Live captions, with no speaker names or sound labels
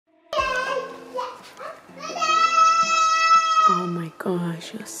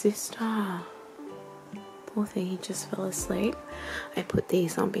gosh, your sister. Poor thing, he just fell asleep. I put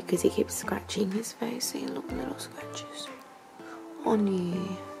these on because he keeps scratching his face. See, look, little scratches.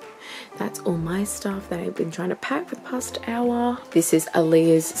 Honey. That's all my stuff that I've been trying to pack for the past hour. This is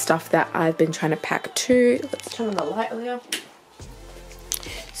Aaliyah's stuff that I've been trying to pack too. Let's turn on the light, Aaliyah.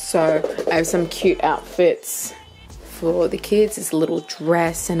 So I have some cute outfits for the kids. This little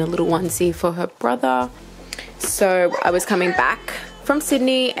dress and a little onesie for her brother. So I was coming back from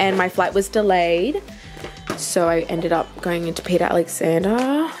Sydney and my flight was delayed. So I ended up going into Peter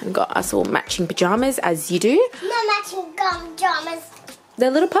Alexander and got us all matching pajamas, as you do. No matching pajamas.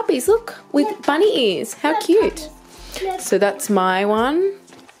 They're little puppies, look, with bunny ears. How cute. So that's my one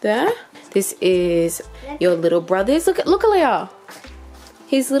there. This is your little brother's. Look, Aaliyah.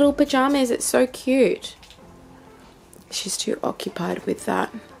 His little pajamas, it's so cute. She's too occupied with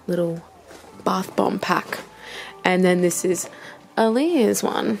that little bath bomb pack. And then this is Aaliyah's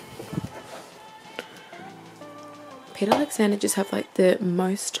one. Peter Alexander just have like the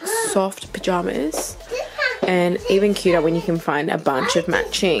most soft pajamas, and even cuter when you can find a bunch of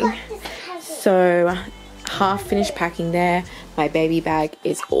matching. So half finished packing there. My baby bag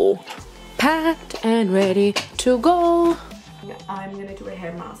is all packed and ready to go. I'm gonna do a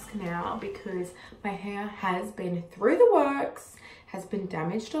hair mask now because my hair has been through the works, has been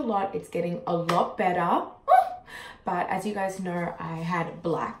damaged a lot. It's getting a lot better, but as you guys know, I had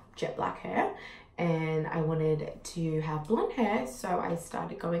jet black hair and I wanted to have blonde hair, so I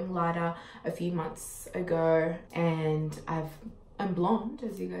started going lighter a few months ago, and I'm blonde,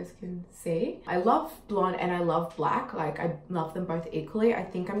 as you guys can see. I love blonde and I love black. Like, I love them both equally. I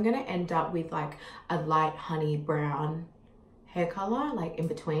think I'm gonna end up with like a light honey brown hair color, like in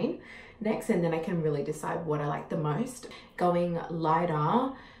between next, and then I can really decide what I like the most. Going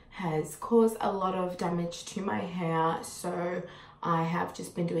lighter has caused a lot of damage to my hair, so I have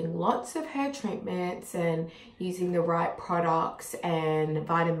just been doing lots of hair treatments and using the right products and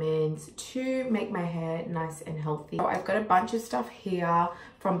vitamins to make my hair nice and healthy. So I've got a bunch of stuff here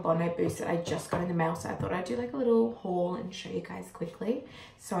from Bondi Boost that I just got in the mail, so I thought I'd do like a little haul and show you guys quickly.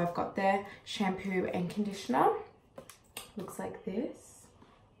 So I've got their shampoo and conditioner. Looks like this.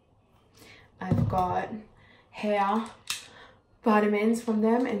 I've got hair vitamins from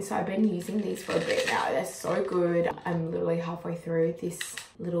them, and so I've been using these for a bit now. They're so good. I'm literally halfway through this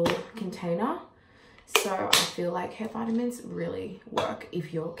little container, so I feel like hair vitamins really work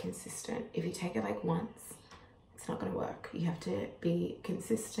if you're consistent. If you take it like once, it's not going to work. You have to be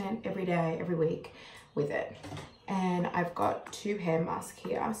consistent every day, every week with it. And I've got 2 hair masks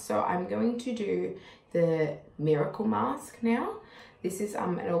here, so I'm going to do the Miracle mask now. This is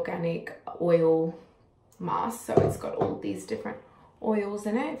an organic oil mask, so it's got all these different oils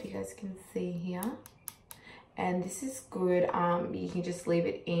in it, if you guys can see here. And this is good. You can just leave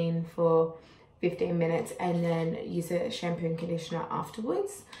it in for 15 minutes and then use a shampoo and conditioner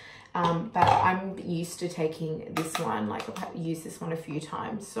afterwards. But I'm used to taking this one, like I've used this one a few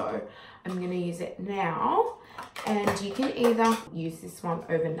times, so I'm going to use it now. And you can either use this one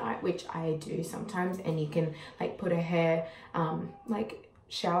overnight, which I do sometimes, and you can like put a hair like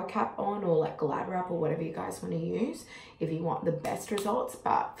shower cap on, or like glad wrap, or whatever you guys want to use if you want the best results.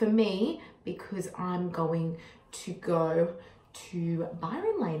 But for me, because I'm going to go to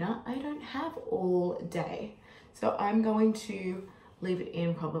Byron later, I don't have all day, so I'm going to leave it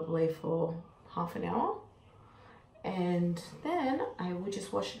in probably for half an hour, and then I will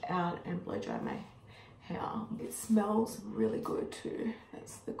just wash it out and blow dry my hair. It smells really good too,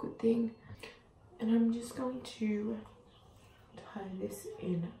 that's the good thing. And I'm just going to tie this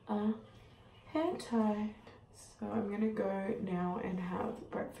in a hair tie. So I'm gonna go now and have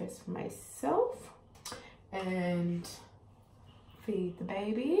breakfast for myself and feed the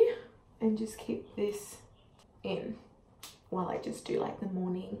baby, and just keep this in while I just do like the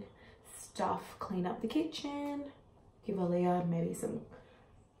morning stuff, clean up the kitchen, give Aaliyah maybe some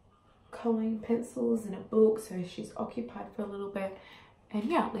coloring pencils and a book so she's occupied for a little bit, and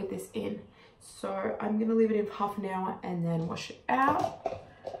yeah, leave this in. So I'm gonna leave it in for half an hour and then wash it out.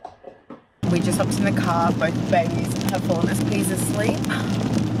 We just hopped in the car. Both babies have fallen asleep,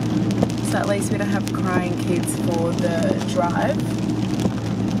 so at least we don't have crying kids for the drive.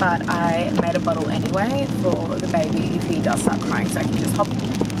 But I made a bottle anyway for the baby if he does start crying, so I can just hop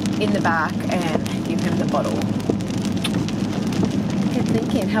in the back and give him the bottle. Good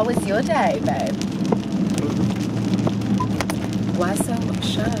thinking. How was your day, babe? Why so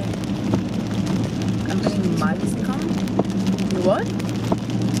shy? I'm putting my music on. You what?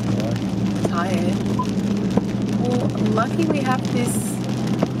 Tired. Well, lucky we have this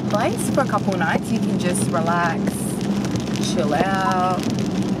place for a couple nights. You can just relax, chill out,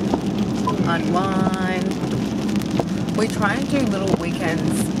 unwind. We try and do little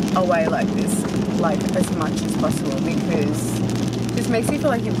weekends away like this, like as much as possible, because this makes me feel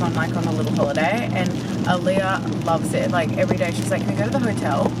like you've gone like on a little holiday, and Aaliyah loves it. Like every day she's like, can we go to the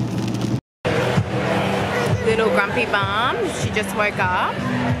hotel? Little grumpy bum, she just woke up.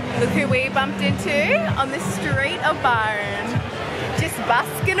 Look who we bumped into on the street of Byron. Just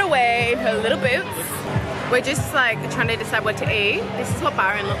busking away in her little boots. We're just like trying to decide what to eat. This is what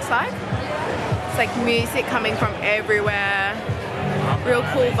Byron looks like. It's like music coming from everywhere. Real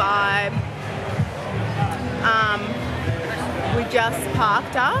cool vibe. We just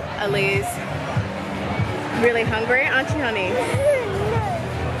parked up. Aaliyah's really hungry, aren't you, honey?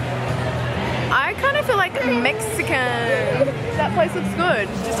 I kind of feel like Mexican. That place looks good,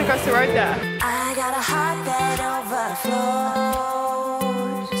 just across the road there. I got a heart that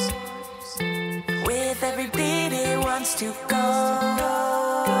overflows. With every beat it wants to go.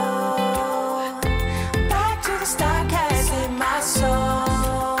 Back to the start, cast in my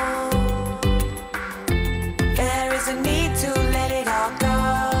soul. There is a need to let it all go.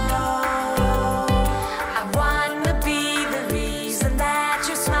 I wanna be the reason that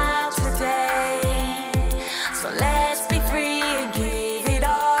you smile today. So let's be free and give it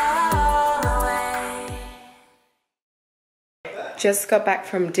all away. Just got back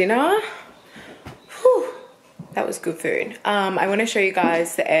from dinner. Whew, that was good food. I want to show you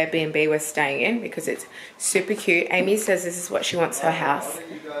guys the Airbnb we're staying in because it's super cute. Amy says this is what she wants her house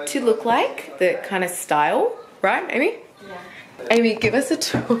to look like, the kind of style, right, Amy? Yeah. Amy, give us a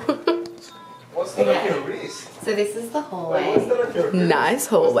tour. What's that on your wrist? So this is the hallway, Nice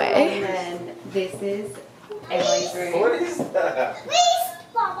hallway. and then this is Emilee's room. What is that? Please,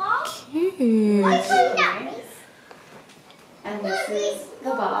 Baba. Cute. And this is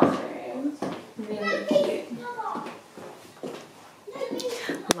the bathroom. Really cute.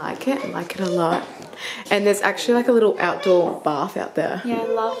 Like it a lot. And there's actually like a little outdoor bath out there. Yeah, I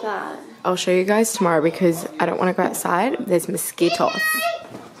love that. I'll show you guys tomorrow because I don't want to go outside. There's mosquitoes.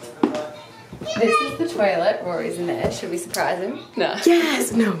 This is the toilet. Rory's in there. Should we surprise him? No.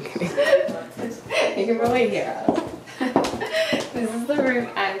 Yes! No, I'm kidding. You can probably hear us. This is the room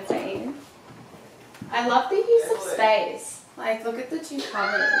I'm staying. I love the use of space. Like, look at the two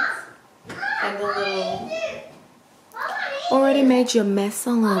cupboards. And the little... Already made your mess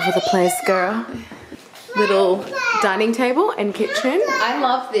all over the place, girl. Little dining table and kitchen. I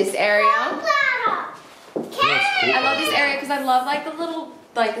love this area. I love this area because I love like the little,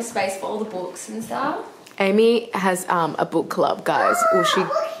 like the space for all the books and stuff. Amy has a book club, guys. Well, she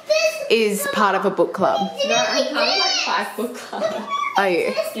is part of a book club. No, I'm part of like 5 book clubs. Are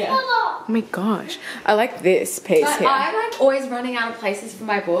you? Yeah. Oh my gosh. I like this piece But here. I'm like always running out of places for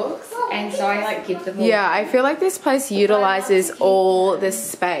my books, and so I like give them all. Yeah, I feel like this place utilizes all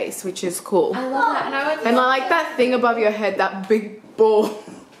this space, which is cool. I love that, and I would. And I like that thing above your head, that big ball.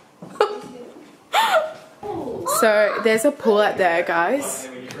 So there's a pool out there, guys.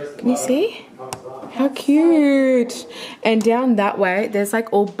 Can you see? How cute. And down that way, there's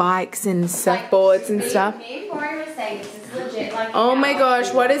like all bikes and surfboards and stuff. Me and Rory were saying this is legit. Like, Oh my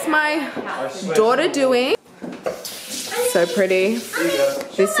gosh, what is my daughter doing? So pretty.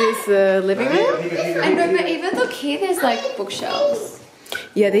 This is the living room. And no, but even look here, there's like bookshelves.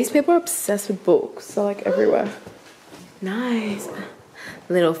 Yeah, these people are obsessed with books. They're like everywhere. Nice.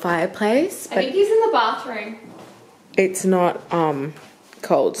 Little fireplace, I but think he's in the bathroom. it's not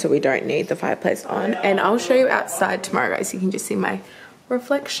cold, so we don't need the fireplace on. And I'll show you outside tomorrow, guys. You can just see my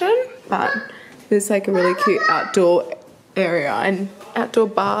reflection. But there's like a really cute outdoor area and outdoor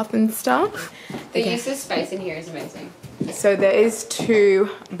bath and stuff. The use of space in here is amazing. So there is 2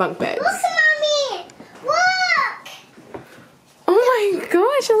 bunk beds. Look, Mommy. Look. Oh my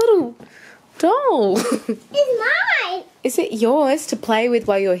gosh, a little doll. It's mine. Is it yours to play with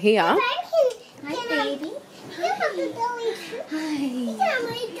while you're here? Hi, baby. You have the dolly too. Hi. It's not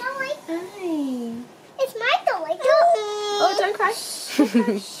my dolly. Hi. It's my dolly. Oh, don't cry.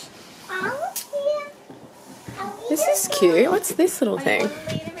 This is cute. What's this little thing?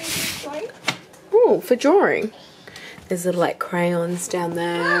 Oh, for drawing. There's little like crayons down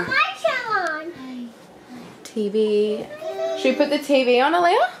there. TV. Should we put the TV on,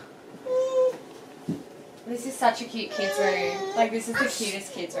 Aaliyah? This is such a cute kids room. Like, this is the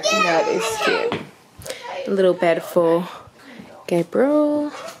cutest kids room. Yeah, it is cute. A little bed for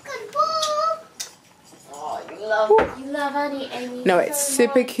Gabriel. Oh, you love Annie Amy. No, it's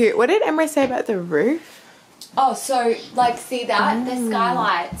super cute. What did Emilee say about the roof? Oh, so, like, see that? They're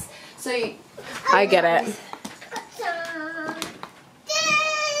skylights. So, I get it.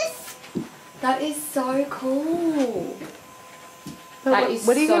 that is so cool. That is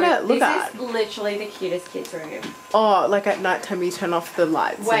what are you gonna look this at? This is literally the cutest kids' room. Oh, like at night time you turn off the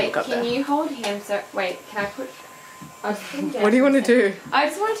lights. Wait, and look up can there. you hold him? So wait, can I put? I'll just put him down What do you for a want to second. do? I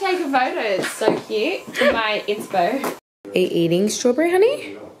just want to take a photo. It's so cute for my inspo. Are you eating strawberry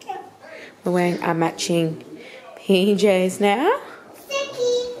honey? We're wearing our matching PJs now.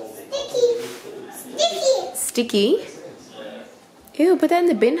 Sticky. Ew, put that in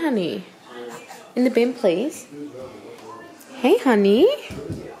the bin, honey. In the bin, please. Hey, honey.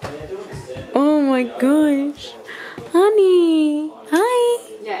 Oh my gosh. Honey.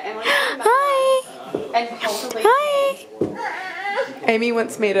 Hi. Yeah, Emily. Hi. And hold the leaf. Hi. Amy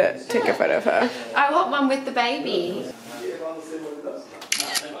wants me to take a photo of her. I want one with the baby.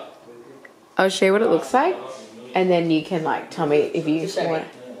 I'll show you what it looks like, and then you can like tell me if you Show me. want.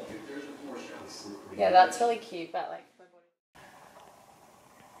 Yeah, that's really cute, but like.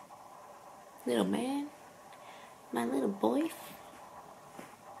 Little man, my little boy,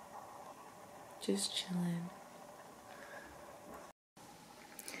 just chilling.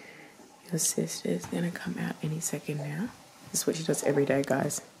 Your sister's gonna come out any second now. This is what she does every day,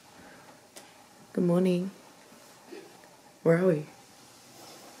 guys. Good morning. Where are we?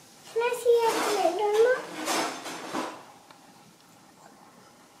 Can I see your Mama?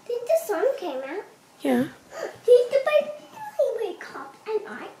 Did the sun came out? Yeah. Did the baby really wake up at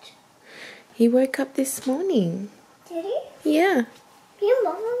night? He woke up this morning. Did he? Yeah. Your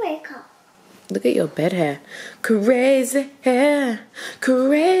mama wake up. Look at your bed hair. Crazy hair.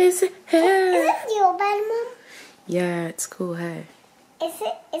 Crazy Is hair. this your bed, Mom? Yeah, it's cool, hey. Is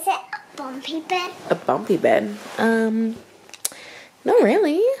it a bumpy bed? A bumpy bed? Not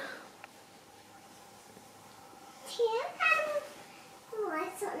really.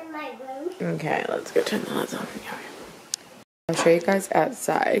 Lights on in my room. Okay, let's go turn the lights on. I'll show you guys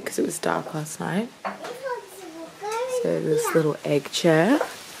outside because it was dark last night. So this little egg chair, You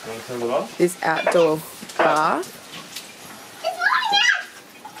want to turn it off? this outdoor bath.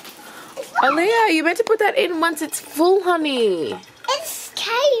 Aaliyah, you meant to put that in once it's full, honey. It's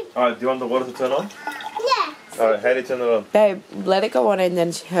cave. Alright, do you want the water to turn on? Yeah. Alright, how do you turn it on? Babe, let it go on and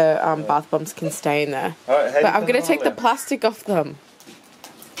then her bath bombs can stay in there. Alright, how do But you I'm turn going it to take on the then? plastic off them.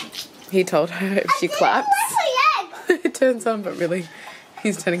 He told her if she claps, it turns on, but really,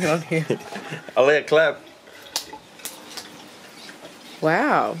 he's turning it on here. I'll let it clap.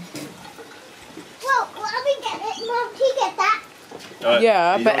 Wow. Well, let me get it. Mom, can you get that? Alright,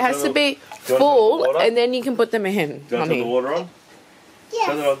 Yeah, do you but it wanna has turn to the- be do you wanna turn the full, water? and then you can put them in, Do you want to turn the honey. water on? Yes.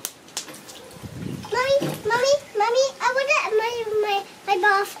 Turn it on. Mommy, I want my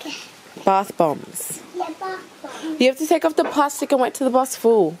basket. Bath bombs. Yeah, basket. You have to take off the plastic and wait till the bath's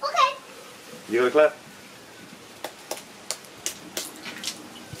full. Okay. You got to clap?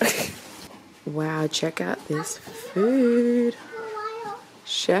 Wow, check out this food.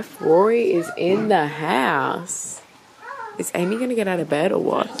 Chef Rory is in the house. Is Amy going to get out of bed or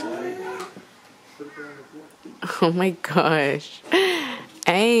what? Oh my gosh.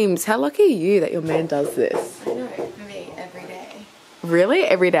 Ames, how lucky are you that your man does this? I know, for me, every day. Really?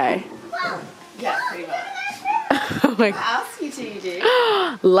 Every day? Yeah, pretty much. Oh my I ask you to, you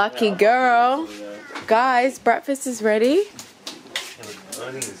do. lucky girl. Guys, breakfast is ready. I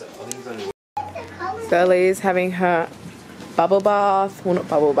think it's only... Sally is having her bubble bath. Well, not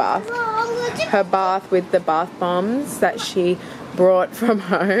bubble bath. Her bath with the bath bombs that she brought from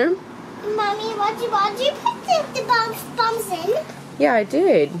home. Mommy, what do you put the bombs in? Yeah, I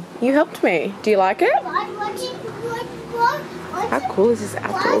did. You helped me. Do you like it? How cool is this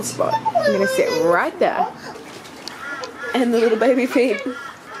outdoor spot? I'm going to sit right there. And the little baby feet. Wow,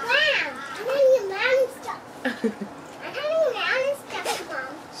 I'm having a man stuff. I'm having a man stuff,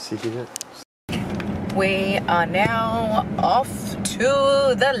 Mom. Sticking it. We are now off to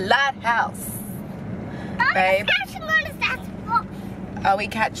the lighthouse. Babe, are we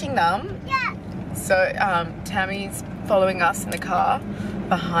catching them? Yeah. So, Tammy's following us in the car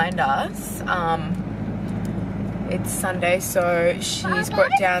behind us. It's Sunday, so she's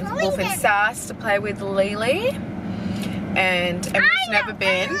brought down Wolf and Sass to play with Lily. And Emily's never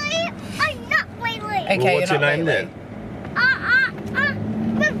been. I'm not Lily. Okay, Well, what's you're your not name Lily. then?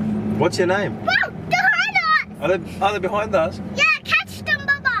 What's your name? Mom, behind us. Are they behind us? Yeah, catch them,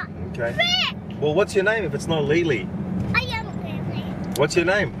 Baba. Okay. Quick. Well, what's your name if it's not Lily? I am Lily. What's your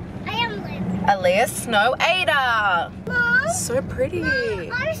name? I am Lily. Aaliyah Snow Ada. Mom, So pretty.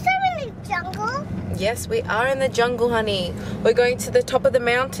 I'm so in the jungle. Yes, we are in the jungle, honey. We're going to the top of the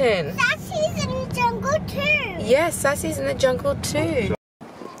mountain. Sassy's in the jungle too. Yes, Sassy's in the jungle too.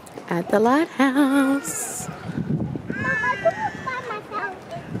 At the lighthouse. Mom, I can walk by myself.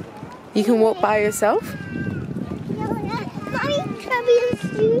 You can walk by yourself? No, Mommy, I be next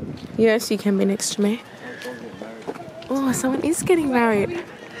to you? Yes, you can be next to me. Oh, someone is getting married.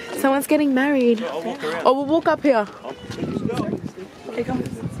 Someone's getting married. Oh, we'll walk up here. Okay, come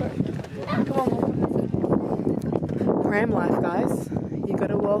on. Come on. Pram life, guys. You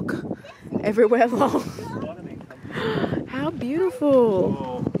gotta walk everywhere along. How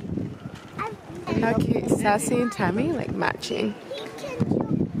beautiful. How cute. Sassy and Tammy, like matching.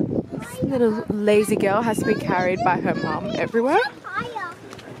 This little lazy girl has to be carried by her mum everywhere.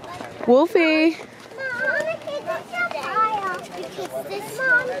 Wolfie.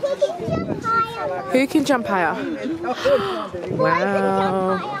 Who can jump higher?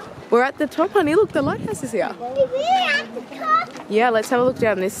 Wow. We're at the top, honey. Look, the lighthouse is here. Yeah, let's have a look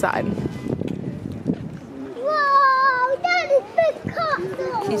down this side. Whoa, that is big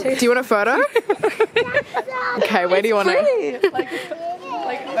castle. Do you want a photo? Okay, where do you want to? Like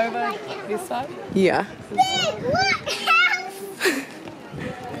over this side? Yeah. Big lighthouse.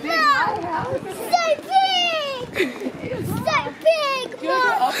 Wow, so big. So big.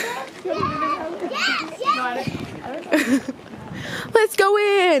 Wow. Yes. Let's go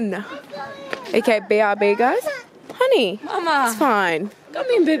in. Okay, BRB, guys. Honey, Mama. it's fine. Come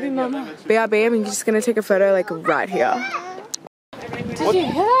in, baby mama. BRB, I'm just going to take a photo like right here. Did you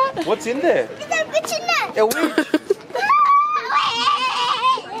hear that? What's in there? Is that bitch in there? A witch.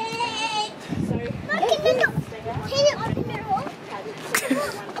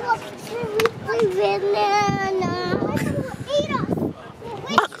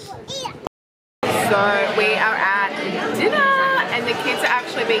 So we are at dinner and the kids are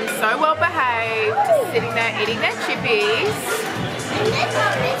actually being so well behaved, sitting there eating their chippies.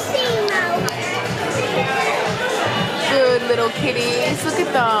 Good little kitties, look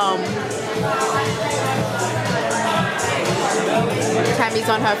at them. Tammy's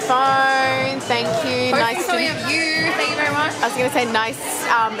on her phone, thank you. Nice Of you. Thank you very much. I was going to say nice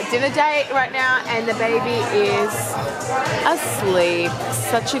dinner date right now, and the baby is asleep.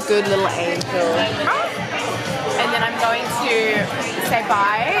 Such a good little angel. And then I'm going to say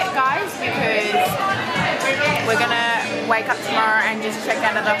bye, guys, because we're going to wake up tomorrow and just check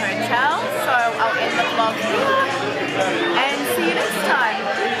out of the hotel. So I'll end the vlog here.